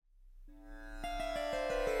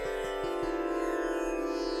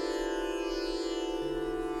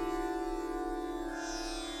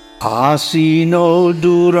Asino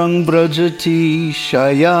durang brajati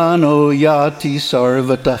shayano yati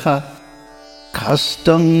sarvataha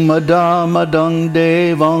Kastang madamadang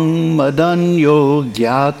devang madanyo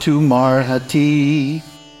gyatumarhati.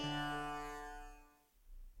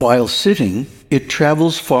 While sitting, it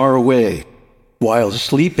travels far away. While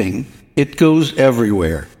sleeping, it goes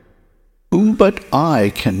everywhere. Who but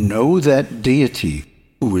I can know that deity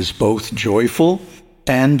who is both joyful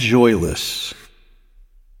and joyless?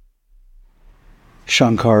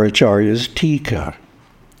 Shankaracharya's Tika.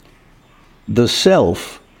 The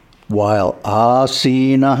self, while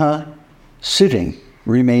asinaha, sitting,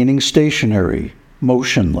 remaining stationary,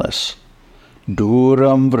 motionless.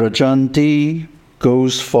 Duram vrajanti,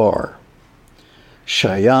 goes far.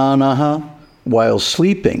 Shayanaha, while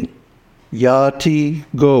sleeping. Yati,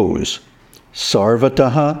 goes.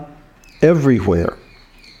 Sarvataha, everywhere.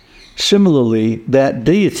 Similarly, that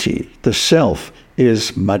deity, the self,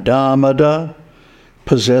 is madamada,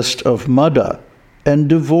 possessed of mada, and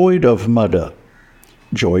devoid of mada,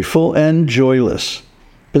 joyful and joyless,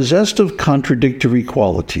 possessed of contradictory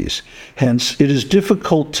qualities. Hence, it is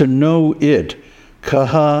difficult to know it,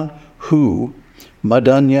 kaha, who,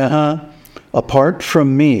 madanyaha, apart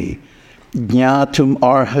from me, jnatum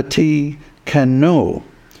arhati, can know,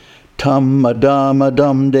 tam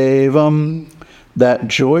madamadam devam, that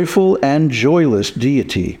joyful and joyless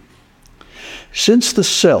deity. Since the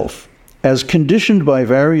self, as conditioned by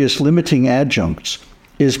various limiting adjuncts,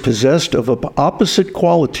 is possessed of opposite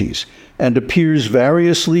qualities and appears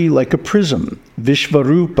variously like a prism,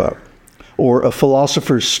 Vishvarupa, or a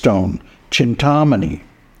philosopher's stone, Chintamani.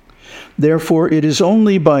 Therefore, it is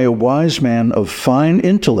only by a wise man of fine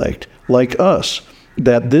intellect, like us,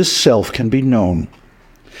 that this self can be known.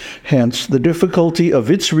 Hence, the difficulty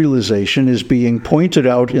of its realization is being pointed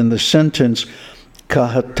out in the sentence,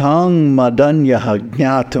 Kahatang madanyaha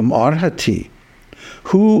jnatam arhati.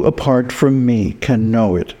 Who apart from me can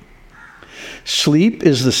know it? Sleep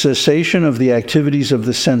is the cessation of the activities of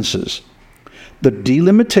the senses. The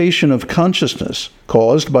delimitation of consciousness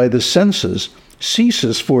caused by the senses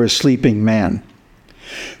ceases for a sleeping man.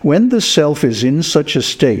 When the self is in such a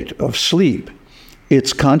state of sleep,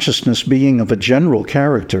 its consciousness being of a general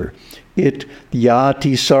character, it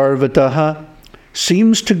yati sarvataha,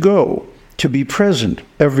 seems to go, to be present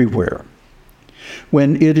everywhere.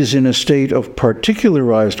 When it is in a state of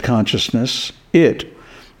particularized consciousness, it,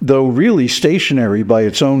 though really stationary by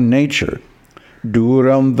its own nature,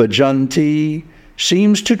 duram vajanti,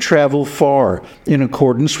 seems to travel far in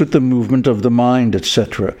accordance with the movement of the mind,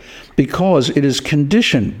 etc., because it is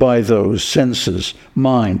conditioned by those senses,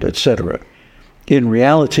 mind, etc. In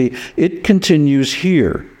reality, it continues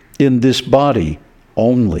here, in this body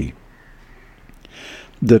only.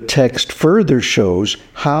 The text further shows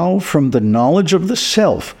how from the knowledge of the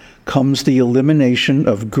self comes the elimination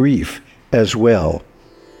of grief as well.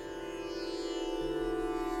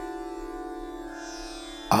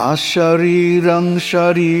 Asharirang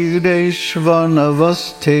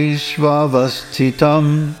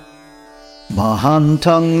sharireshvanavasteshvavastitam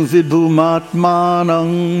mahantang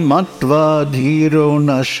vibhumatmanang matva dhiro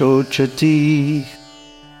nashochati.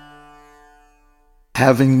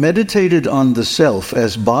 Having meditated on the self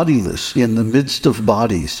as bodiless in the midst of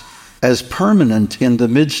bodies, as permanent in the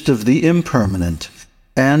midst of the impermanent,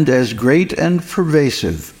 and as great and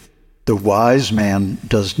pervasive, the wise man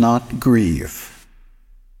does not grieve.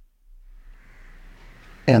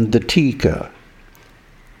 And the Tika.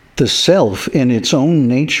 The self in its own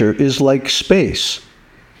nature is like space.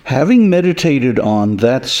 Having meditated on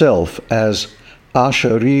that self as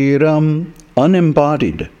ashariram,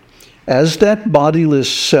 unembodied, as that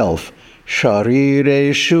bodiless self,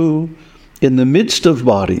 sharireshu, in the midst of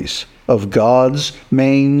bodies, of gods,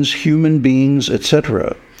 manes, human beings,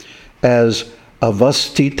 etc., as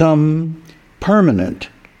avastitam, permanent,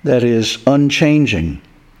 that is, unchanging.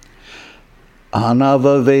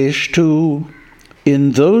 Anavaveshtu,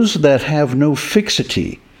 in those that have no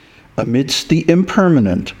fixity, amidst the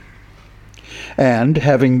impermanent. And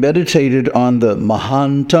having meditated on the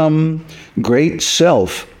mahantam, great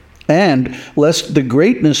self, and lest the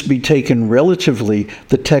greatness be taken relatively,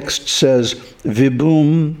 the text says,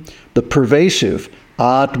 vibhum, the pervasive,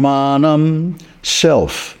 atmanam,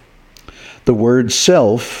 self. The word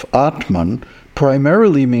self, atman,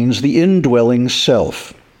 primarily means the indwelling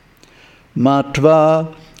self.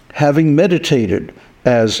 Matva, having meditated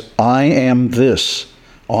as I am this,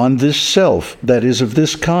 on this self that is of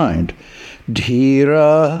this kind.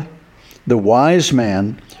 Dhira, the wise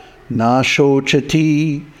man,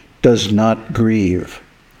 nashochati, does not grieve.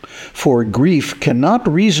 For grief cannot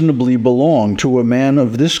reasonably belong to a man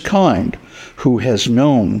of this kind who has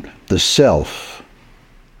known the self.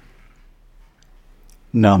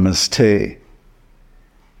 Namaste.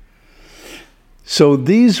 So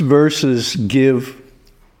these verses give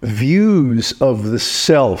views of the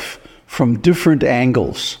self from different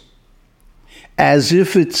angles, as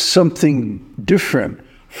if it's something different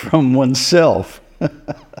from oneself.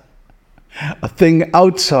 A thing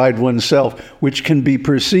outside oneself which can be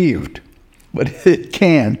perceived, but it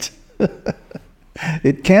can't.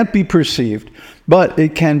 It can't be perceived, but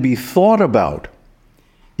it can be thought about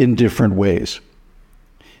in different ways.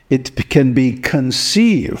 It can be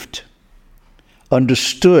conceived,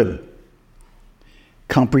 understood,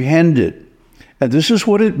 comprehended. And this is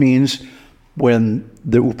what it means when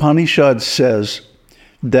the Upanishad says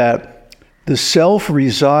that the self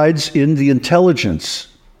resides in the intelligence,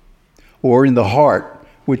 or in the heart,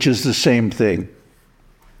 which is the same thing.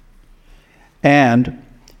 And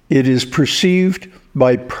it is perceived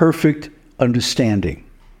by perfect understanding,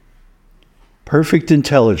 perfect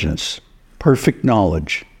intelligence, perfect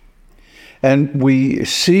knowledge. And we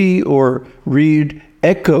see or read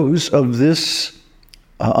echoes of this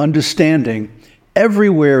understanding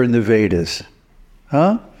everywhere in the Vedas.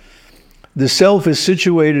 The self is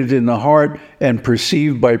situated in the heart and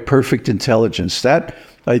perceived by perfect intelligence. That,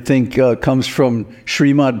 I think, comes from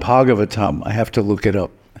Srimad Bhagavatam. I have to look it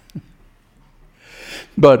up.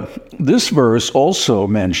 But this verse also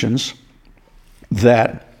mentions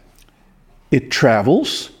that it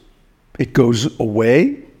travels, it goes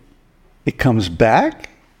away, it comes back.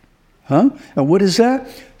 And what is that?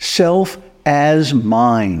 Self as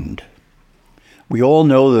mind. We all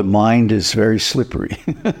know that mind is very slippery,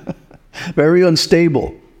 very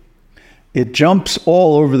unstable. It jumps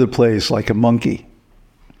all over the place like a monkey.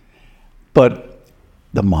 But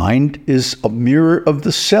the mind is a mirror of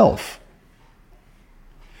the self.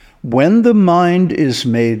 When the mind is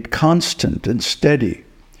made constant and steady,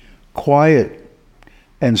 quiet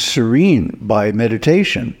and serene by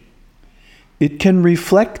meditation, it can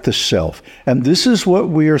reflect the self. And this is what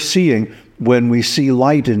we are seeing when we see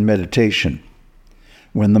light in meditation,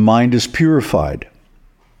 when the mind is purified.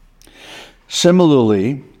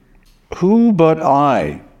 Similarly, who but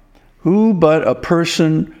I, who but a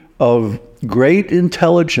person of great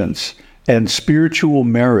intelligence and spiritual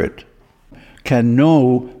merit can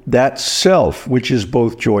know that self which is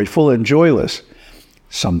both joyful and joyless?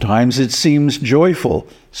 Sometimes it seems joyful,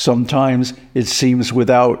 sometimes it seems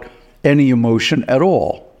without any emotion at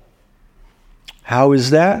all. How is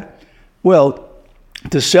that? Well,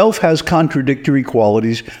 the self has contradictory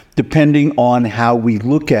qualities depending on how we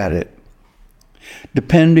look at it,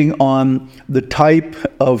 depending on the type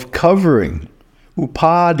of covering,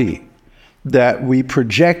 upadhi, that we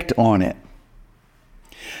project on it.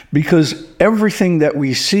 Because everything that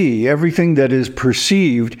we see, everything that is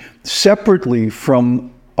perceived separately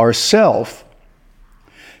from ourself,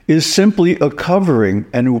 is simply a covering,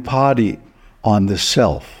 an upadhi, on the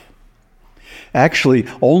self. Actually,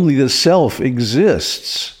 only the self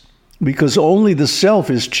exists, because only the self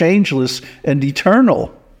is changeless and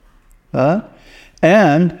eternal.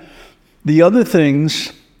 And the other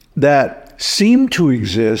things that seem to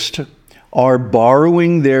exist are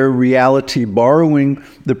borrowing their reality, borrowing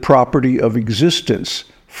the property of existence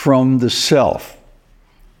from the self,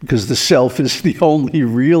 because the self is the only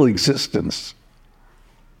real existence.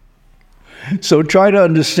 So try to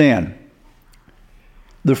understand.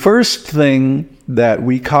 The first thing that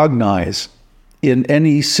we cognize in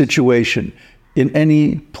any situation, in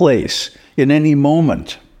any place, in any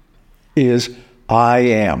moment, is I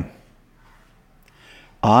am.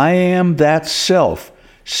 I am that self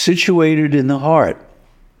situated in the heart,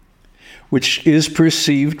 which is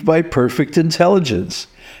perceived by perfect intelligence.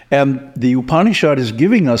 And the Upanishad is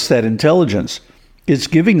giving us that intelligence. It's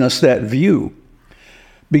giving us that view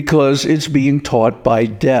because it's being taught by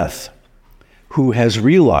Death, who has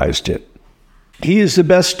realized it. He is the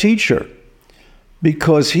best teacher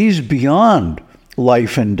because he's beyond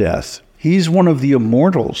life and death. He's one of the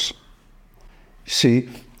immortals. See,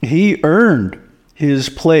 he earned his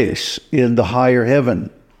place in the higher heaven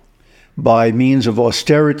by means of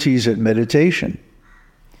austerities and meditation.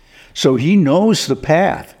 So he knows the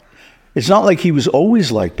path. It's not like he was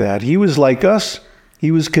always like that. He was like us.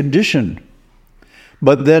 He was conditioned.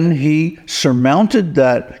 But then he surmounted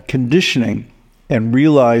that conditioning and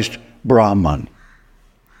realized Brahman.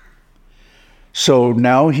 So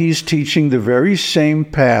now he's teaching the very same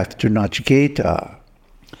path to Nachiketa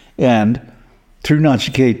and through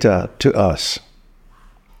Nachiketa to us.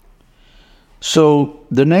 So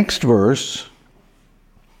the next verse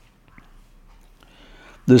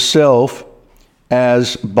the self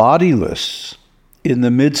as bodiless in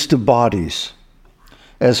the midst of bodies,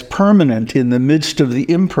 as permanent in the midst of the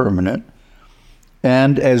impermanent,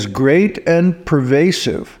 and as great and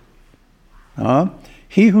pervasive.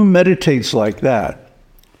 He who meditates like that,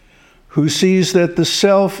 who sees that the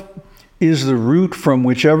self is the root from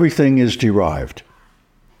which everything is derived.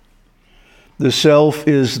 The self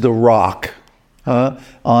is the rock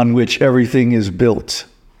on which everything is built.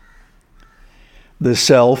 The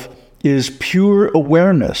self is pure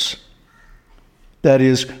awareness, that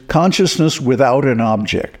is, consciousness without an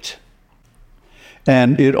object.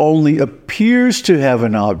 And it only appears to have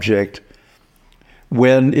an object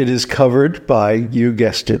when it is covered by, you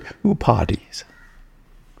guessed it, upadhis.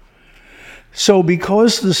 So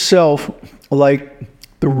because the self, like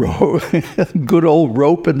the good old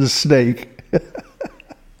rope and the snake,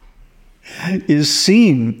 is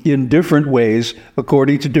seen in different ways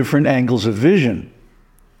according to different angles of vision.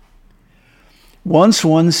 Once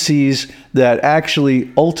one sees that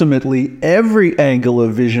actually, ultimately, every angle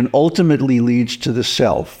of vision ultimately leads to the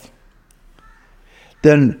self,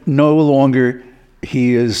 then no longer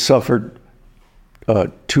he is suffered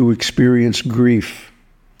to experience grief.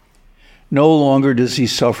 No longer does he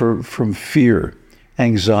suffer from fear,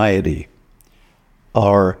 anxiety,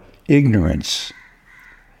 or ignorance.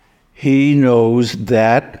 He knows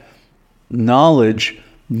that knowledge,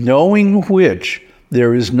 knowing which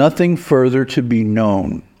there is nothing further to be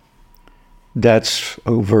known. That's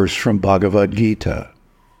a verse from Bhagavad Gita.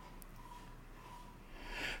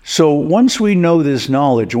 So once we know this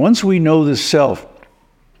knowledge, once we know this self,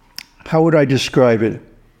 how would I describe it?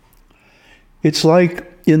 It's like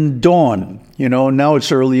in dawn, now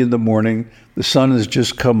it's early in the morning, the sun has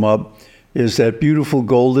just come up, is that beautiful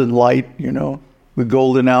golden light, the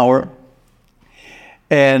golden hour.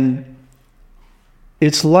 And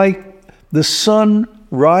it's like the sun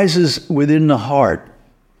rises within the heart.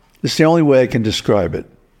 It's the only way I can describe it.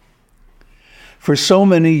 For so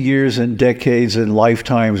many years and decades and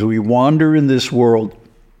lifetimes, we wander in this world,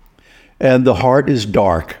 and the heart is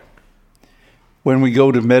dark. When we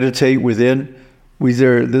go to meditate within,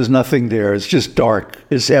 there's nothing there. It's just dark.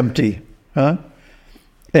 It's empty.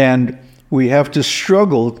 And we have to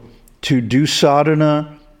struggle to do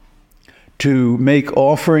sadhana, to make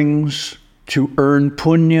offerings, to earn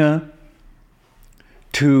punya,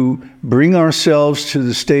 to bring ourselves to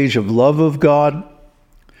the stage of love of God,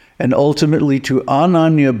 and ultimately to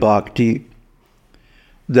ananya bhakti,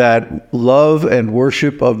 that love and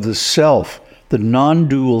worship of the self, the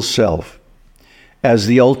non-dual self, as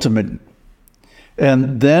the ultimate.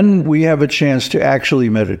 And then we have a chance to actually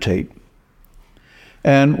meditate.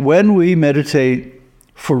 And when we meditate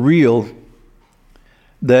for real,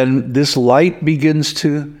 then this light begins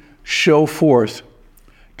to show forth,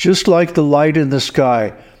 just like the light in the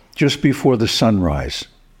sky just before the sunrise.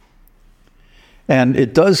 And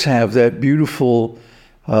it does have that beautiful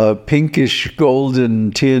pinkish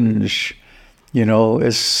golden tinge,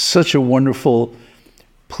 it's such a wonderful,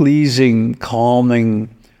 pleasing,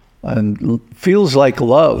 calming, and feels like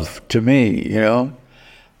love to me, a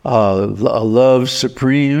love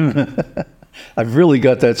supreme. I've really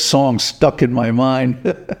got that song stuck in my mind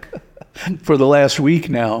for the last week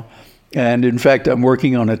now. And in fact, I'm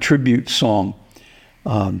working on a tribute song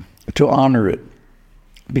to honor it,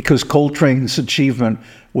 because Coltrane's achievement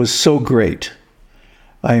was so great.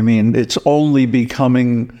 I mean, it's only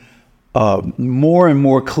becoming more and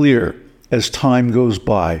more clear as time goes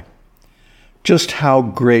by just how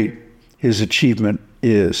great his achievement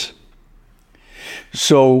is.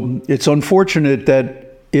 So it's unfortunate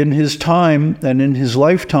that in his time and in his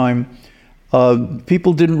lifetime,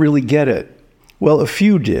 people didn't really get it. Well, a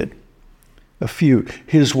few did. A few.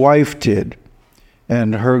 His wife did.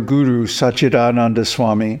 And her guru, Satchidananda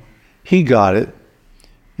Swami, he got it,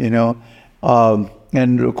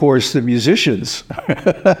 and of course the musicians,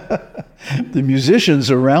 the musicians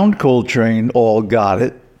around Coltrane all got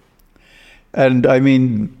it. And I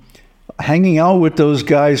mean, hanging out with those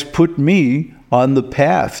guys put me on the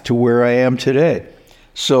path to where I am today.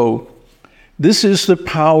 So this is the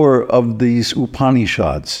power of these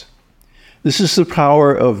Upanishads. This is the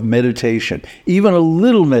power of meditation, even a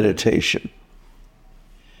little meditation,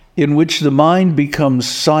 in which the mind becomes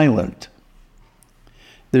silent.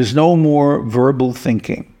 There's no more verbal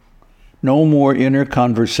thinking, no more inner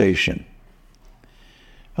conversation.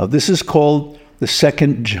 This is called the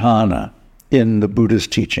second jhana in the Buddha's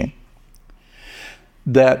teaching.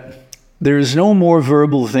 That there is no more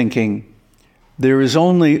verbal thinking, there is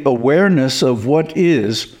only awareness of what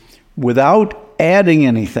is without adding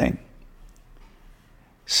anything.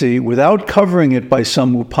 See, without covering it by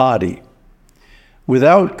some upadhi,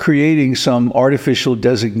 without creating some artificial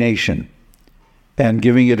designation and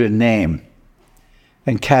giving it a name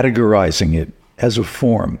and categorizing it as a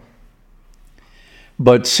form,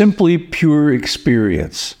 but simply pure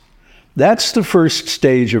experience. That's the first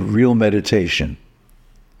stage of real meditation.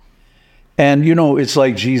 And, it's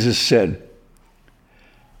like Jesus said,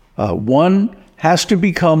 one has to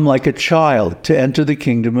become like a child to enter the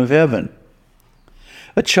kingdom of heaven.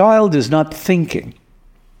 A child is not thinking.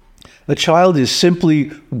 A child is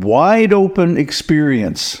simply wide open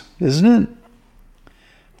experience, isn't it?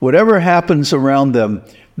 Whatever happens around them,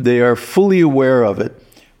 they are fully aware of it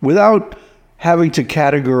without having to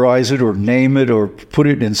categorize it or name it or put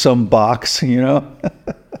it in some box,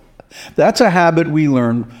 That's a habit we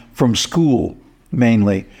learn from school,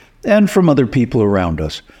 mainly, and from other people around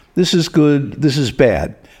us. This is good, this is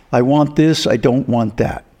bad. I want this, I don't want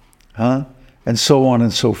that. And so on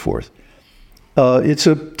and so forth. It's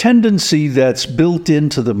a tendency that's built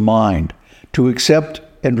into the mind to accept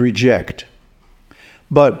and reject.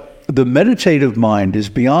 But the meditative mind is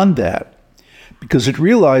beyond that, because it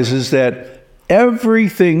realizes that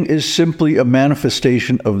everything is simply a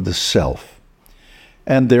manifestation of the self,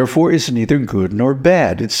 and therefore is neither good nor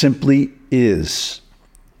bad. It simply is,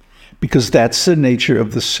 because that's the nature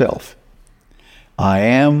of the self. I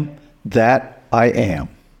am that I am.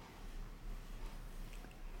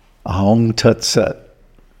 Aung Tat Sat.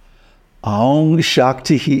 Aung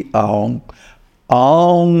Shakti Aung.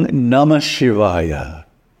 Aung Namah Shivaya.